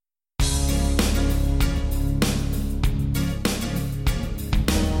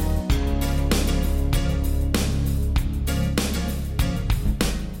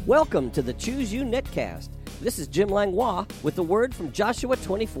Welcome to the Choose You Netcast. This is Jim Langlois with the word from Joshua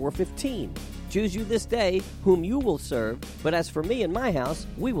 24:15. Choose you this day whom you will serve, but as for me and my house,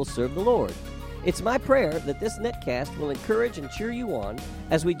 we will serve the Lord. It's my prayer that this netcast will encourage and cheer you on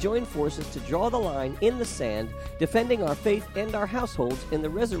as we join forces to draw the line in the sand, defending our faith and our households in the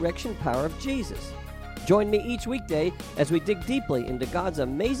resurrection power of Jesus. Join me each weekday as we dig deeply into God's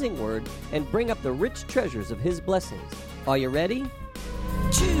amazing word and bring up the rich treasures of His blessings. Are you ready?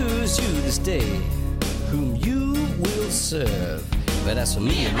 Choose you this day whom you will serve. But as for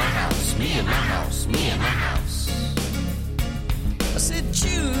me and my house, me and my house, me and my house. I said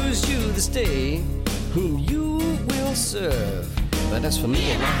choose you this day whom you will serve. But as for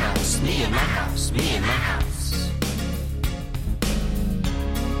me and my house, me and my house, me and my house.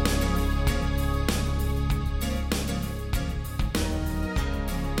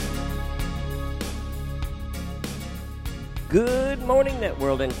 Good morning,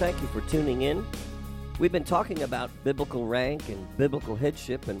 Networld, and thank you for tuning in. We've been talking about biblical rank and biblical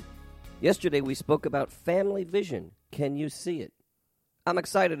headship, and yesterday we spoke about family vision. Can you see it? I'm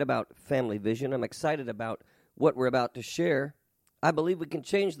excited about family vision. I'm excited about what we're about to share. I believe we can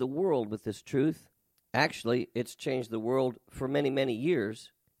change the world with this truth. Actually, it's changed the world for many, many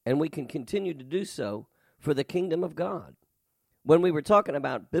years, and we can continue to do so for the kingdom of God. When we were talking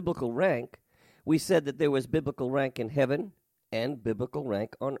about biblical rank, we said that there was biblical rank in heaven and biblical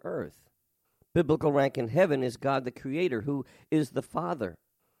rank on earth. Biblical rank in heaven is God the Creator, who is the Father.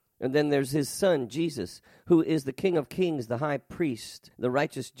 And then there's His Son, Jesus, who is the King of Kings, the High Priest, the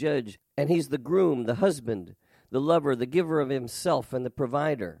righteous Judge, and He's the groom, the husband, the lover, the giver of Himself, and the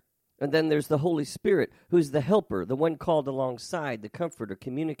provider. And then there's the Holy Spirit, who's the helper, the one called alongside, the comforter,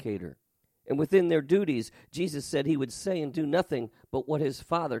 communicator. And within their duties, Jesus said He would say and do nothing but what His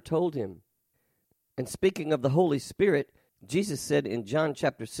Father told Him. And speaking of the Holy Spirit, Jesus said in John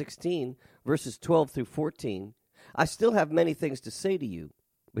chapter 16, verses 12 through 14, I still have many things to say to you,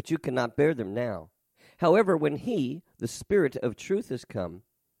 but you cannot bear them now. However, when He, the Spirit of truth, has come,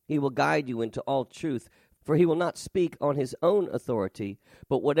 He will guide you into all truth, for He will not speak on His own authority,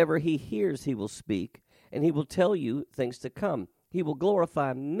 but whatever He hears He will speak, and He will tell you things to come. He will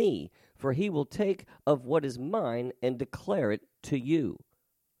glorify me, for He will take of what is mine and declare it to you.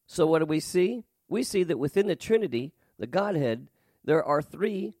 So what do we see? We see that within the Trinity, the Godhead, there are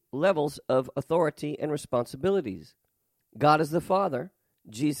three levels of authority and responsibilities. God is the Father,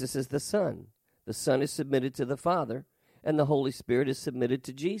 Jesus is the Son. The Son is submitted to the Father, and the Holy Spirit is submitted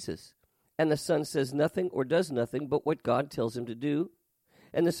to Jesus. And the Son says nothing or does nothing but what God tells Him to do,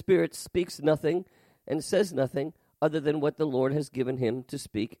 and the Spirit speaks nothing and says nothing other than what the Lord has given Him to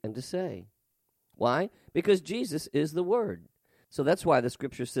speak and to say. Why? Because Jesus is the Word. So that's why the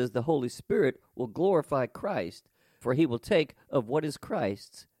Scripture says the Holy Spirit will glorify Christ, for He will take of what is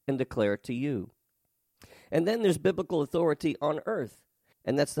Christ's and declare it to you. And then there's biblical authority on earth,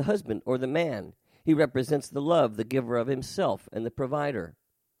 and that's the husband or the man. He represents the love, the giver of himself, and the provider.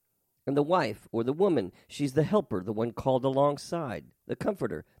 And the wife or the woman, she's the helper, the one called alongside, the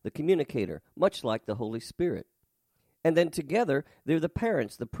comforter, the communicator, much like the Holy Spirit. And then together, they're the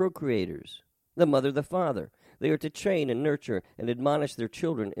parents, the procreators, the mother, the father. They are to train and nurture and admonish their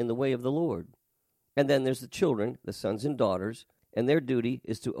children in the way of the Lord. And then there's the children, the sons and daughters, and their duty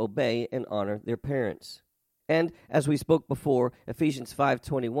is to obey and honor their parents. And as we spoke before, Ephesians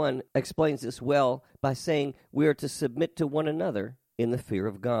 5:21 explains this well by saying we are to submit to one another in the fear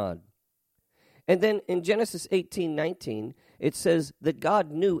of God. And then in Genesis 18:19, it says that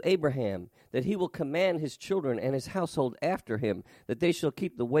God knew Abraham, that he will command his children and his household after him, that they shall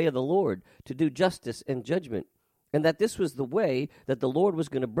keep the way of the Lord, to do justice and judgment, and that this was the way that the Lord was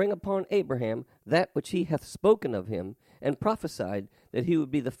going to bring upon Abraham that which He hath spoken of him, and prophesied that he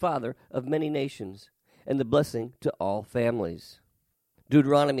would be the father of many nations, and the blessing to all families.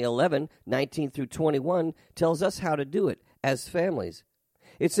 Deuteronomy 11:19 through 21 tells us how to do it as families.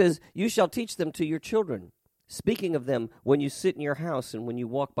 It says, you shall teach them to your children, speaking of them when you sit in your house and when you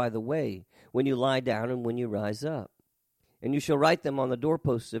walk by the way, when you lie down and when you rise up. And you shall write them on the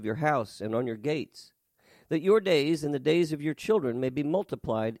doorposts of your house and on your gates, that your days and the days of your children may be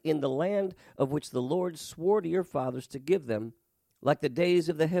multiplied in the land of which the Lord swore to your fathers to give them, like the days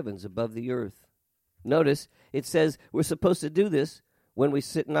of the heavens above the earth. Notice, it says we're supposed to do this when we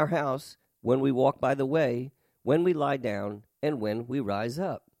sit in our house, when we walk by the way, when we lie down, and when we rise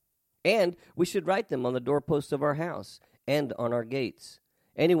up. And we should write them on the doorposts of our house and on our gates.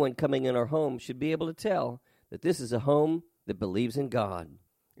 Anyone coming in our home should be able to tell that this is a home that believes in God.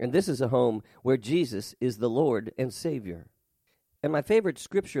 And this is a home where Jesus is the Lord and Savior. And my favorite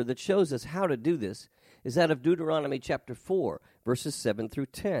scripture that shows us how to do this is out of Deuteronomy chapter 4, verses 7 through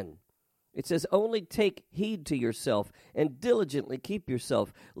 10. It says, "Only take heed to yourself, and diligently keep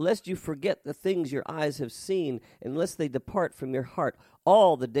yourself, lest you forget the things your eyes have seen, and lest they depart from your heart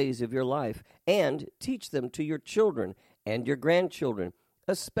all the days of your life, and teach them to your children and your grandchildren,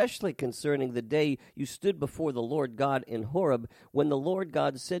 especially concerning the day you stood before the Lord God in Horeb, when the Lord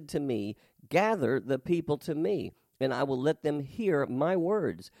God said to me, 'Gather the people to me, and I will let them hear my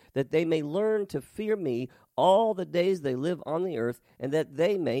words, that they may learn to fear me all the days they live on the earth, and that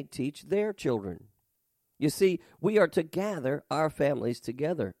they may teach their children.'" You see, we are to gather our families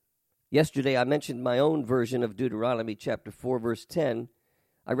together. Yesterday I mentioned my own version of Deuteronomy chapter 4, verse 10.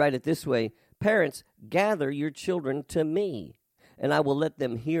 I write it this way: "Parents, gather your children to me, and I will let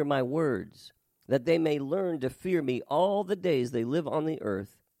them hear my words, that they may learn to fear me all the days they live on the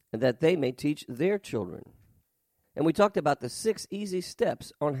earth, and that they may teach their children." And we talked about the 6 easy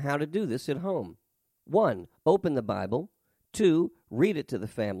steps on how to do this at home. 1, open the Bible. 2, read it to the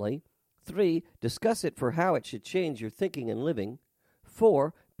family. 3, discuss it for how it should change your thinking and living.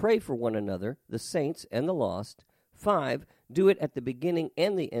 4, pray for one another, the saints and the lost. 5, do it at the beginning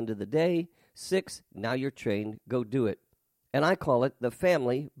and the end of the day. 6, now you're trained, go do it. And I call it the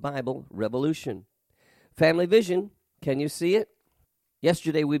Family Bible Revolution. Family vision, can you see it?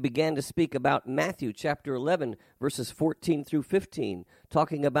 Yesterday we began to speak about Matthew chapter 11, verses 14 through 15,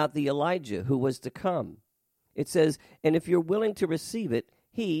 talking about the Elijah who was to come. It says, "And if you're willing to receive it,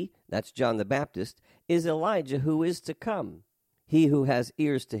 he," that's John the Baptist, "is Elijah who is to come. He who has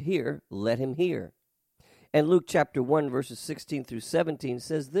ears to hear, let him hear." And Luke chapter 1, verses 16 through 17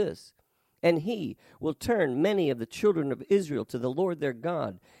 says this, "And he will turn many of the children of Israel to the Lord their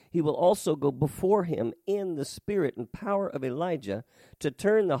God. He will also go before him in the spirit and power of Elijah, to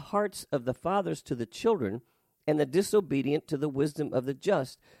turn the hearts of the fathers to the children, and the disobedient to the wisdom of the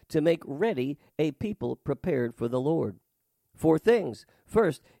just, to make ready a people prepared for the Lord." 4 things.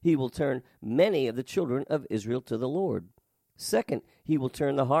 First, he will turn many of the children of Israel to the Lord. Second, he will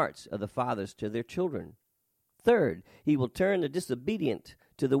turn the hearts of the fathers to their children. Third, he will turn the disobedient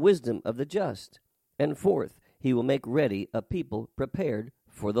to the wisdom of the just. And fourth, he will make ready a people prepared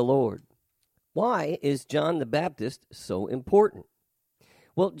for the Lord. Why is John the Baptist so important?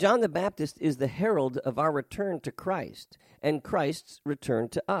 Well, John the Baptist is the herald of our return to Christ and Christ's return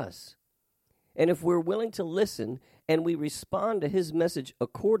to us. And if we're willing to listen and we respond to his message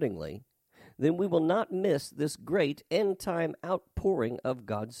accordingly, then we will not miss this great end-time outpouring of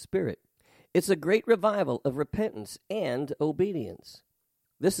God's Spirit. It's a great revival of repentance and obedience.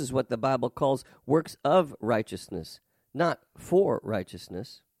 This is what the Bible calls works of righteousness, not for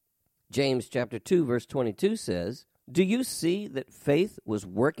righteousness. James chapter 2, verse 22 says, "Do you see that faith was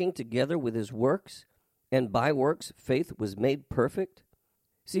working together with his works, and by works faith was made perfect?"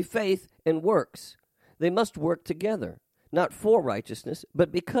 See, faith and works, they must work together, not for righteousness,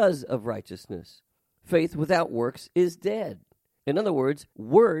 but because of righteousness. Faith without works is dead. In other words,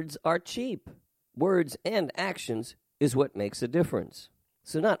 words are cheap. Words and actions is what makes a difference.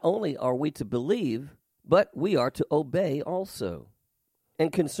 So not only are we to believe, but we are to obey also.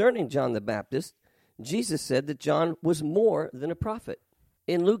 And concerning John the Baptist, Jesus said that John was more than a prophet.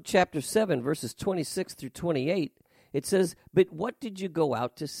 In Luke chapter 7, verses 26 through 28, it says, "But what did you go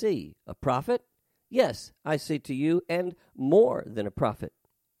out to see? A prophet? Yes, I say to you, and more than a prophet.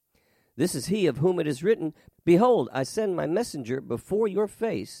 This is he of whom it is written, 'Behold, I send my messenger before your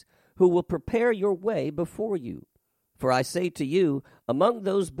face, who will prepare your way before you.' For I say to you, among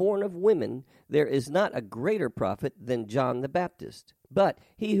those born of women, there is not a greater prophet than John the Baptist. But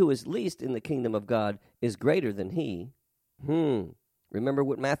he who is least in the kingdom of God is greater than he." Remember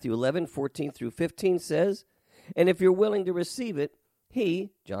what Matthew 11, 14 through 15 says? "And if you're willing to receive it,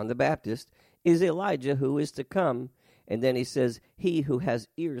 he," John the Baptist, "is Elijah who is to come." And then he says, "He who has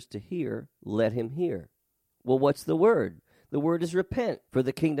ears to hear, let him hear." Well, what's the word? The word is repent, for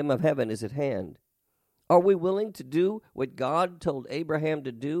the kingdom of heaven is at hand. Are we willing to do what God told Abraham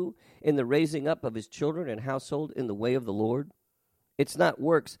to do in the raising up of his children and household in the way of the Lord? It's not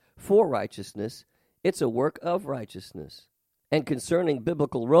works for righteousness, it's a work of righteousness. And concerning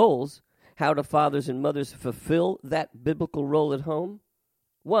biblical roles, how do fathers and mothers fulfill that biblical role at home?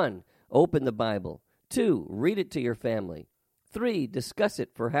 1, open the Bible. 2, read it to your family. 3, discuss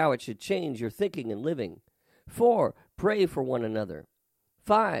it for how it should change your thinking and living. 4, pray for one another.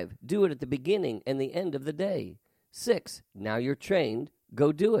 5, do it at the beginning and the end of the day. 6, now you're trained,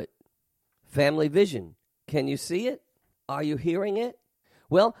 go do it. Family vision. Can you see it? Are you hearing it?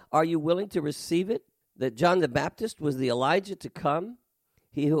 Well, are you willing to receive it? That John the Baptist was the Elijah to come?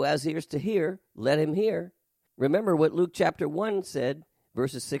 He who has ears to hear, let him hear. Remember what Luke chapter 1 said,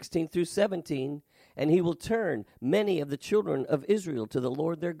 verses 16 through 17. and he will turn many of the children of Israel to the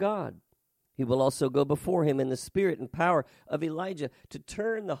Lord their God. He will also go before him in the spirit and power of Elijah to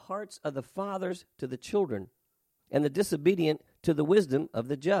turn the hearts of the fathers to the children, and the disobedient to the wisdom of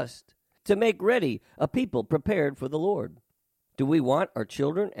the just, to make ready a people prepared for the Lord. Do we want our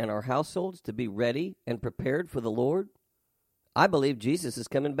children and our households to be ready and prepared for the Lord? I believe Jesus is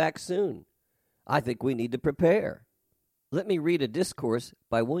coming back soon. I think we need to prepare. Let me read a discourse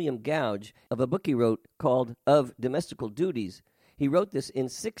by William Gouge of a book he wrote called Of Domestical Duties. He wrote this in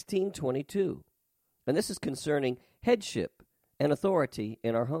 1622, and this is concerning headship and authority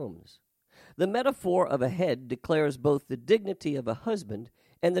in our homes. The metaphor of a head declares both the dignity of a husband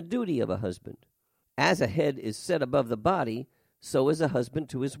and the duty of a husband. As a head is set above the body, so is a husband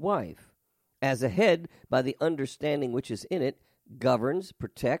to his wife. As a head, by the understanding which is in it, governs,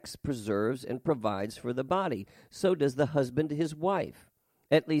 protects, preserves, and provides for the body, so does the husband to his wife.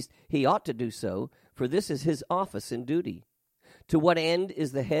 At least he ought to do so, for this is his office and duty. To what end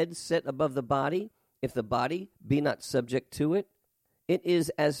is the head set above the body, if the body be not subject to it? It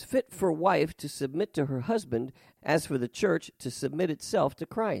is as fit for wife to submit to her husband as for the church to submit itself to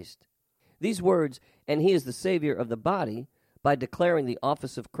Christ. These words, and he is the Savior of the body, by declaring the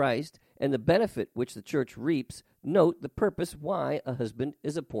office of Christ and the benefit which the church reaps, note the purpose why a husband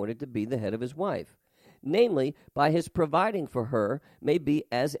is appointed to be the head of his wife, namely, by his providing for her may be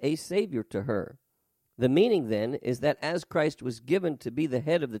as a Savior to her. The meaning, then, is that as Christ was given to be the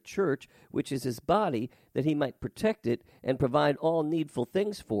head of the church, which is his body, that he might protect it and provide all needful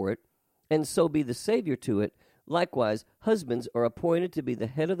things for it, and so be the Savior to it, likewise husbands are appointed to be the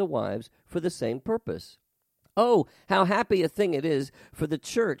head of the wives for the same purpose. Oh, how happy a thing it is for the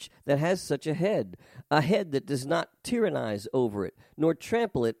church that has such a head that does not tyrannize over it, nor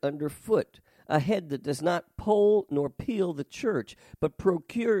trample it underfoot, a head that does not poll nor peel the church, but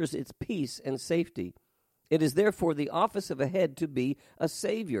procures its peace and safety. It is therefore the office of a head to be a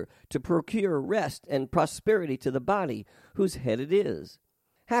Savior, to procure rest and prosperity to the body, whose head it is.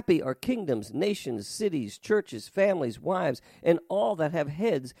 Happy are kingdoms, nations, cities, churches, families, wives, and all that have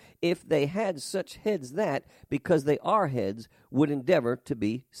heads, if they had such heads that, because they are heads, would endeavor to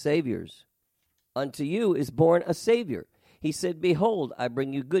be saviors. Unto you is born a Savior. He said, Behold, I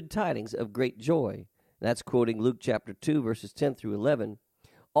bring you good tidings of great joy. That's quoting Luke chapter 2, verses 10 through 11.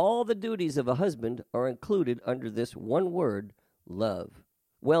 All the duties of a husband are included under this one word, love.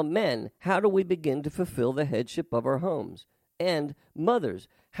 Well, men, how do we begin to fulfill the headship of our homes? And mothers,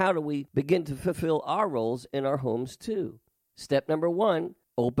 how do we begin to fulfill our roles in our homes too? Step number 1,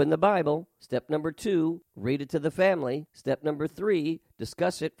 open the Bible. Step number 2, read it to the family. Step number 3,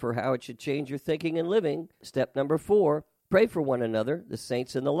 discuss it for how it should change your thinking and living. Step number 4, pray for one another, the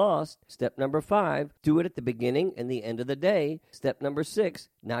saints and the lost. Step number 5, do it at the beginning and the end of the day. Step number 6,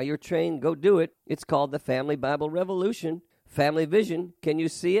 now you're trained, go do it. It's called the Family Bible Revolution. Family vision, can you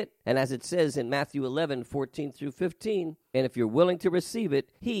see it? And as it says in Matthew 11, 14 through 15, and if you're willing to receive it,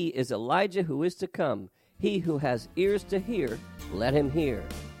 he is Elijah who is to come. He who has ears to hear, let him hear.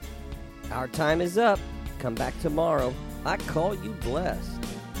 Our time is up. Come back tomorrow. I call you blessed.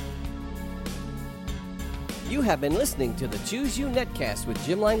 You have been listening to the Choose You Netcast with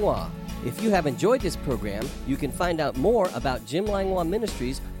Jim Langlois. If you have enjoyed this program, you can find out more about Jim Langlois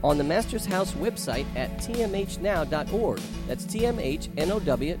Ministries on the Master's House website at tmhnow.org. That's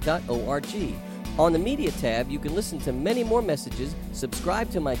tmhnow.org. On the Media tab, you can listen to many more messages, subscribe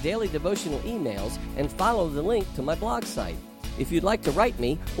to my daily devotional emails, and follow the link to my blog site. If you'd like to write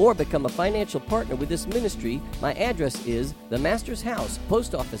me or become a financial partner with this ministry, my address is The Master's House,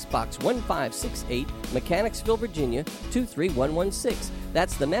 Post Office Box 1568, Mechanicsville, Virginia, 23116.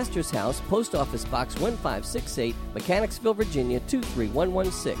 That's The Master's House, Post Office Box 1568, Mechanicsville, Virginia,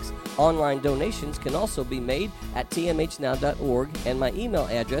 23116. Online donations can also be made at tmhnow.org, and my email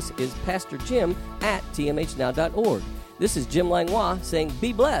address is pastorjim@tmhnow.org. This is Jim Langlois saying,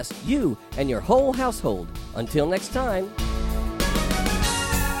 be blessed, you and your whole household. Until next time.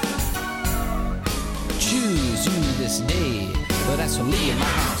 Choose you this day, but that's for me and my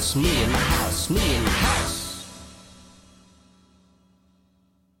house, me and my house, me and my house.